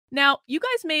Now, you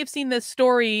guys may have seen this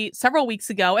story several weeks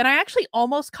ago, and I actually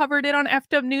almost covered it on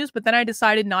FW News, but then I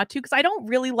decided not to because I don't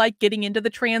really like getting into the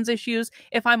trans issues.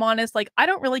 If I'm honest, like, I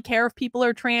don't really care if people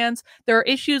are trans. There are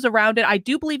issues around it. I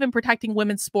do believe in protecting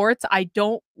women's sports. I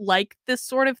don't like this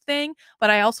sort of thing, but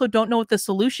I also don't know what the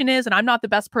solution is, and I'm not the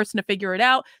best person to figure it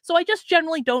out. So I just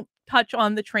generally don't touch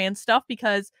on the trans stuff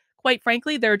because, quite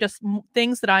frankly, there are just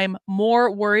things that I'm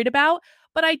more worried about.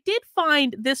 But I did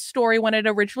find this story when it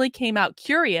originally came out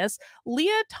curious.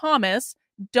 Leah Thomas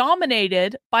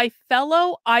dominated by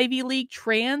fellow Ivy League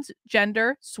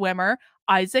transgender swimmer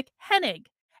Isaac Hennig.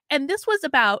 And this was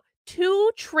about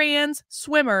two trans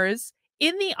swimmers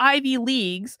in the Ivy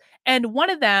Leagues. And one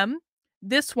of them,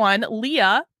 this one,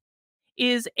 Leah,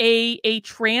 is a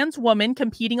trans woman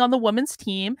competing on the women's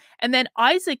team. And then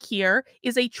Isaac here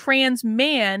is a trans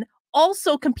man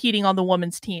also competing on the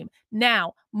women's team.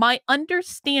 Now, my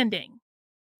understanding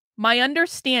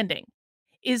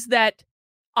is that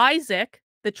Isaac,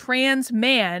 the trans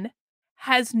man,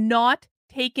 has not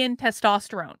taken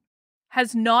testosterone,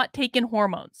 has not taken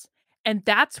hormones. And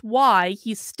that's why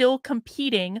he's still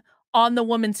competing on the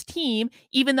women's team,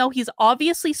 even though he's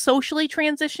obviously socially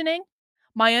transitioning.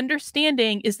 My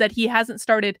understanding is that he hasn't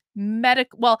started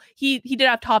well, he did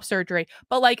have top surgery,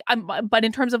 but but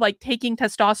in terms of like taking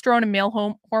testosterone and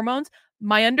male hormones,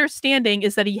 my understanding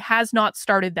is that he has not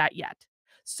started that yet.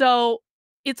 So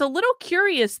it's a little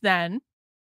curious then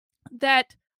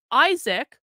that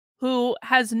Isaac, who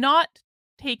has not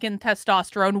taken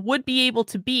testosterone, would be able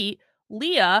to beat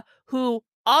Leah, who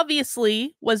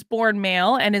obviously was born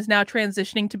male and is now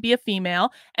transitioning to be a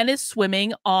female and is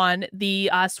swimming on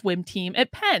the swim team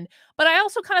at Penn. But I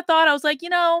also kind of thought, I was like,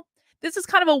 this is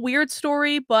kind of a weird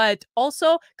story, but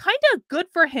also kind of good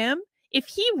for him if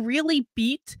he really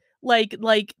beat like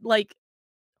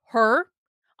her.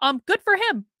 Good for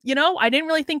him. I didn't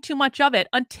really think too much of it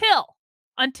until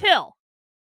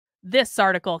this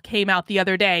article came out the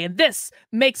other day, and this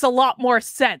makes a lot more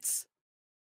sense.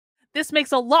 This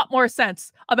makes a lot more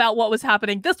sense about what was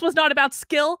happening. This was not about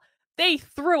skill. They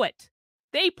threw it.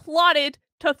 They plotted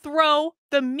to throw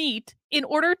the meat in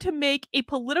order to make a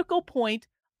political point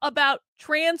about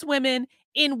trans women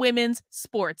in women's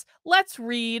sports. Let's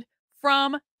read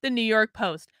from the New York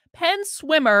Post. Penn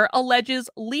swimmer alleges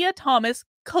Leah Thomas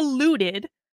colluded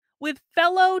with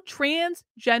fellow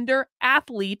transgender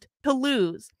athlete to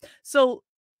lose. So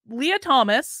Leah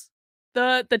Thomas,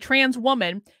 the trans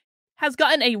woman, has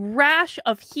gotten a rash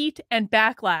of heat and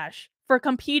backlash for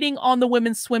competing on the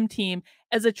women's swim team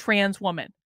as a trans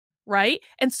woman, right?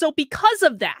 And so because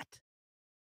of that,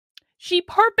 she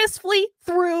purposefully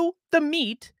threw the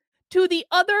meat to the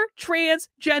other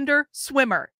transgender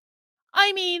swimmer.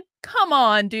 I mean, come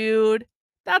on, dude.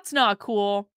 That's not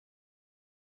cool.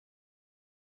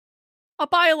 A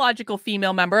biological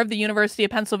female member of the University of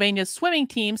Pennsylvania's swimming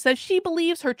team says she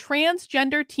believes her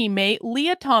transgender teammate,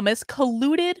 Leah Thomas,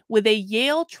 colluded with a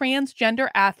Yale transgender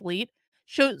athlete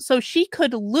so she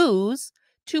could lose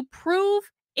to prove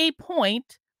a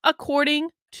point,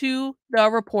 according to the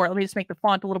report. Let me just make the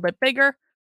font a little bit bigger.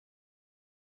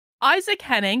 Isaac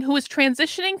Hennig, who is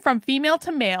transitioning from female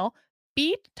to male,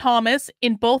 beat Thomas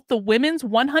in both the women's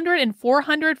 100 and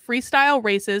 400 freestyle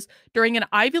races during an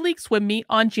Ivy League swim meet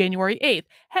on January 8th.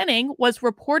 Hennig was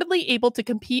reportedly able to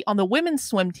compete on the women's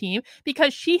swim team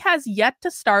because she has yet to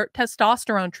start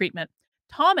testosterone treatment.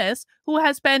 Thomas, who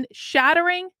has been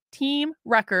shattering team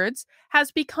records,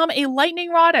 has become a lightning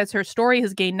rod as her story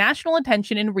has gained national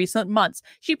attention in recent months.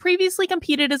 She previously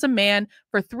competed as a man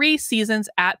for 3 seasons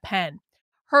at Penn.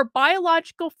 Her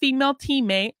biological female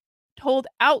teammate told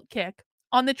Outkick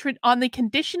on the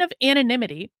condition of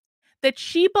anonymity that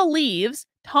she believes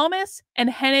Thomas and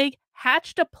Hennig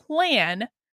hatched a plan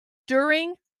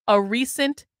during a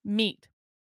recent meet.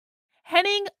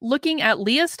 Hennig, looking at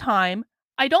Leah's time,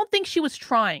 I don't think she was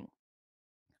trying.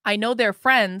 I know they're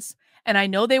friends, and I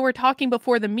know they were talking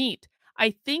before the meet.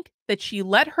 I think that she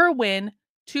let her win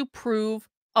to prove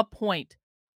a point.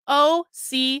 Oh,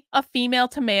 see, a female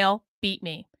to male beat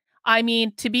me. I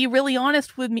mean, to be really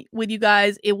honest with you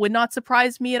guys, it would not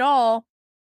surprise me at all.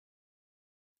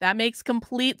 That makes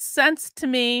complete sense to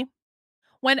me.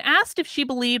 When asked if she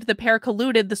believed the pair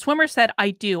colluded, the swimmer said,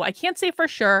 "I do. I can't say for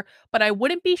sure, but I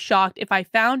wouldn't be shocked if I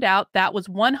found out that was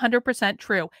 100%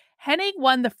 true." Hennig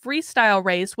won the freestyle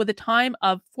race with a time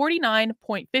of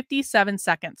 49.57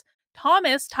 seconds.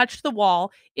 Thomas touched the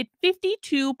wall at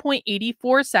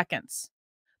 52.84 seconds.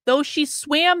 Though she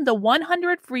swam the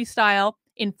 100 freestyle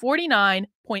in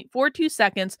 49.42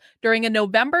 seconds during a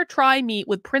November tri meet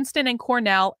with Princeton and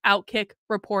Cornell, Outkick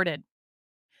reported.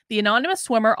 The anonymous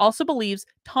swimmer also believes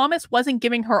Thomas wasn't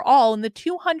giving her all in the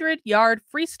 200-yard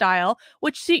freestyle,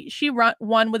 which she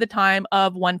won with a time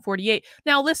of 1:48.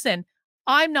 Now, listen,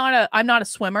 I'm not a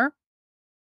swimmer,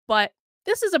 but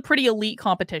this is a pretty elite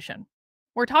competition.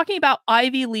 We're talking about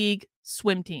Ivy League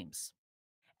swim teams.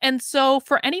 And so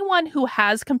for anyone who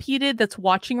has competed that's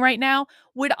watching right now,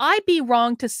 would I be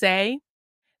wrong to say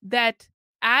that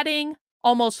adding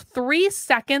almost 3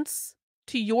 seconds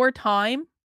to your time,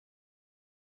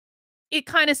 it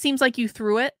kind of seems like you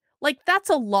threw it? Like, that's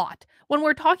a lot. When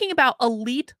we're talking about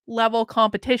elite level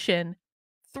competition,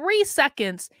 3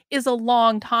 seconds is a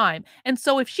long time. And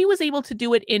so if she was able to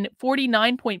do it in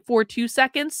 49.42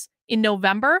 seconds in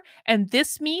November, and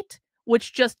this meet,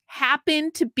 which just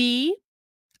happened to be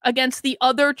against the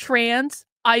other trans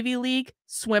Ivy League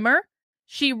swimmer,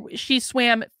 she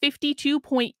swam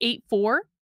 52.84.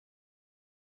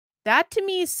 That to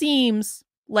me seems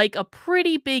like a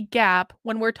pretty big gap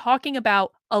when we're talking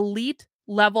about elite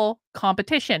level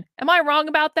competition. Am I wrong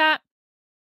about that?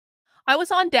 I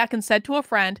was on deck and said to a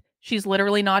friend, she's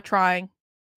literally not trying.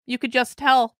 You could just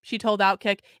tell, she told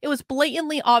Outkick. It was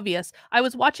blatantly obvious. I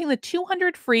was watching the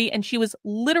 200 free and she was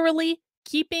literally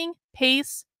keeping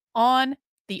pace on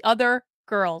the other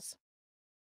girls.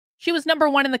 She was number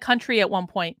 1 in the country at one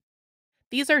point.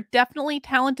 These are definitely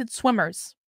talented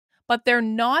swimmers, but they're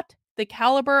not the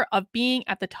caliber of being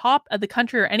at the top of the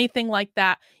country or anything like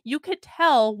that. You could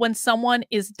tell when someone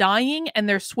is dying and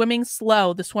they're swimming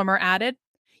slow, the swimmer added.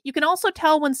 You can also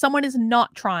tell when someone is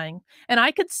not trying. And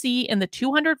I could see in the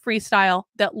 200 freestyle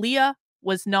that Leah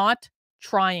was not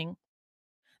trying.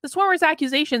 The swimmer's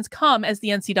accusations come as the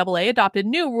NCAA adopted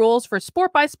new rules for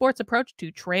sport-by-sports approach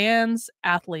to trans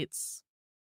athletes.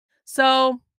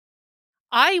 So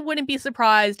I wouldn't be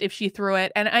surprised if she threw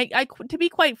it. And I to be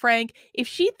quite frank, if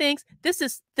she thinks this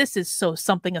is so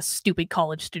something a stupid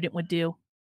college student would do.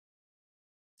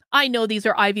 I know these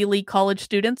are Ivy League college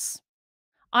students.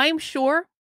 I'm sure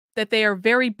that they are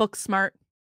very book smart.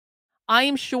 I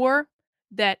am sure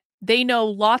that they know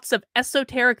lots of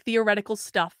esoteric theoretical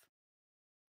stuff.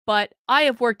 But I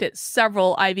have worked at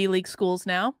several Ivy League schools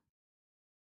now,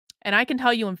 and I can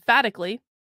tell you emphatically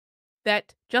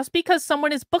that just because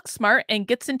someone is book smart and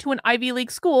gets into an Ivy League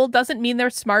school doesn't mean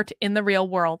they're smart in the real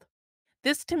world.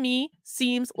 This to me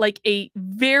seems like a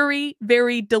very,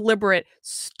 very deliberate,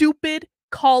 stupid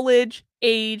college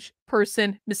age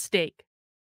person mistake.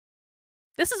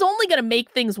 This is only going to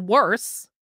make things worse.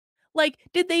 Like,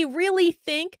 did they really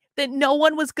think that no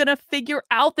one was going to figure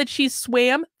out that she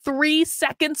swam 3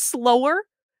 seconds slower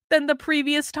than the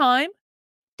previous time?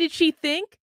 Did she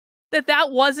think that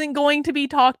that wasn't going to be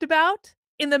talked about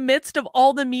in the midst of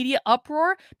all the media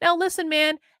uproar? Now, listen,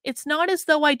 man, it's not as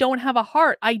though I don't have a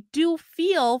heart. I do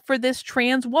feel for this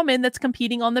trans woman that's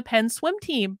competing on the Penn swim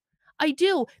team. I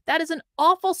do. That is an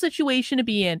awful situation to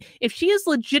be in. If she is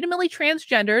legitimately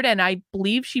transgendered, and I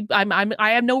believe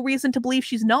I have no reason to believe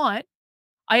she's not.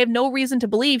 I have no reason to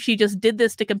believe she just did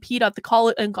this to compete on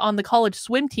the college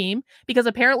swim team, because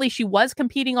apparently she was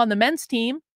competing on the men's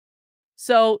team.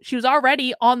 So she was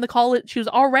already on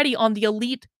the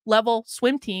elite level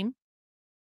swim team.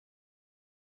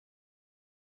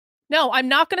 No, I'm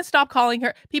not going to stop calling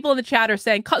her. People in the chat are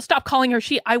saying, stop calling her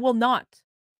she. I will not.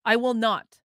 I will not.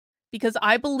 Because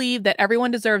I believe that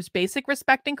everyone deserves basic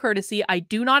respect and courtesy. I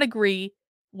do not agree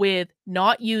with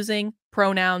not using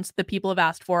pronouns that people have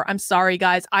asked for. I'm sorry,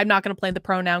 guys. I'm not going to play the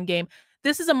pronoun game.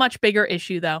 This is a much bigger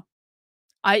issue, though.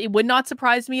 It would not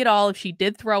surprise me at all if she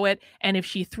did throw it. And if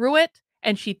she threw it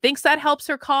and she thinks that helps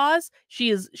her cause,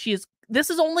 this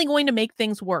is only going to make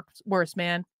things worse,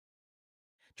 man.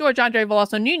 George Andre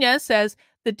Veloso Nunez says,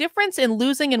 the difference in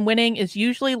losing and winning is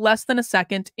usually less than a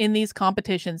second in these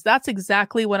competitions. That's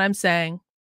exactly what I'm saying.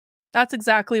 That's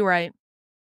exactly right.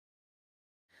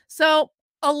 So,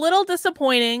 a little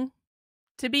disappointing,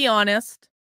 to be honest.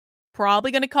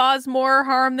 Probably going to cause more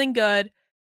harm than good.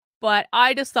 But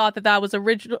I just thought that was a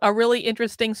really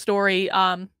interesting story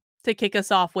to kick us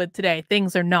off with today.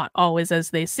 Things are not always as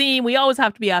they seem. We always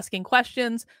have to be asking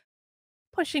questions,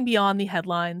 pushing beyond the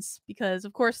headlines, because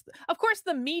of course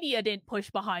the media didn't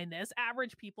push behind this.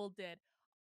 Average people did.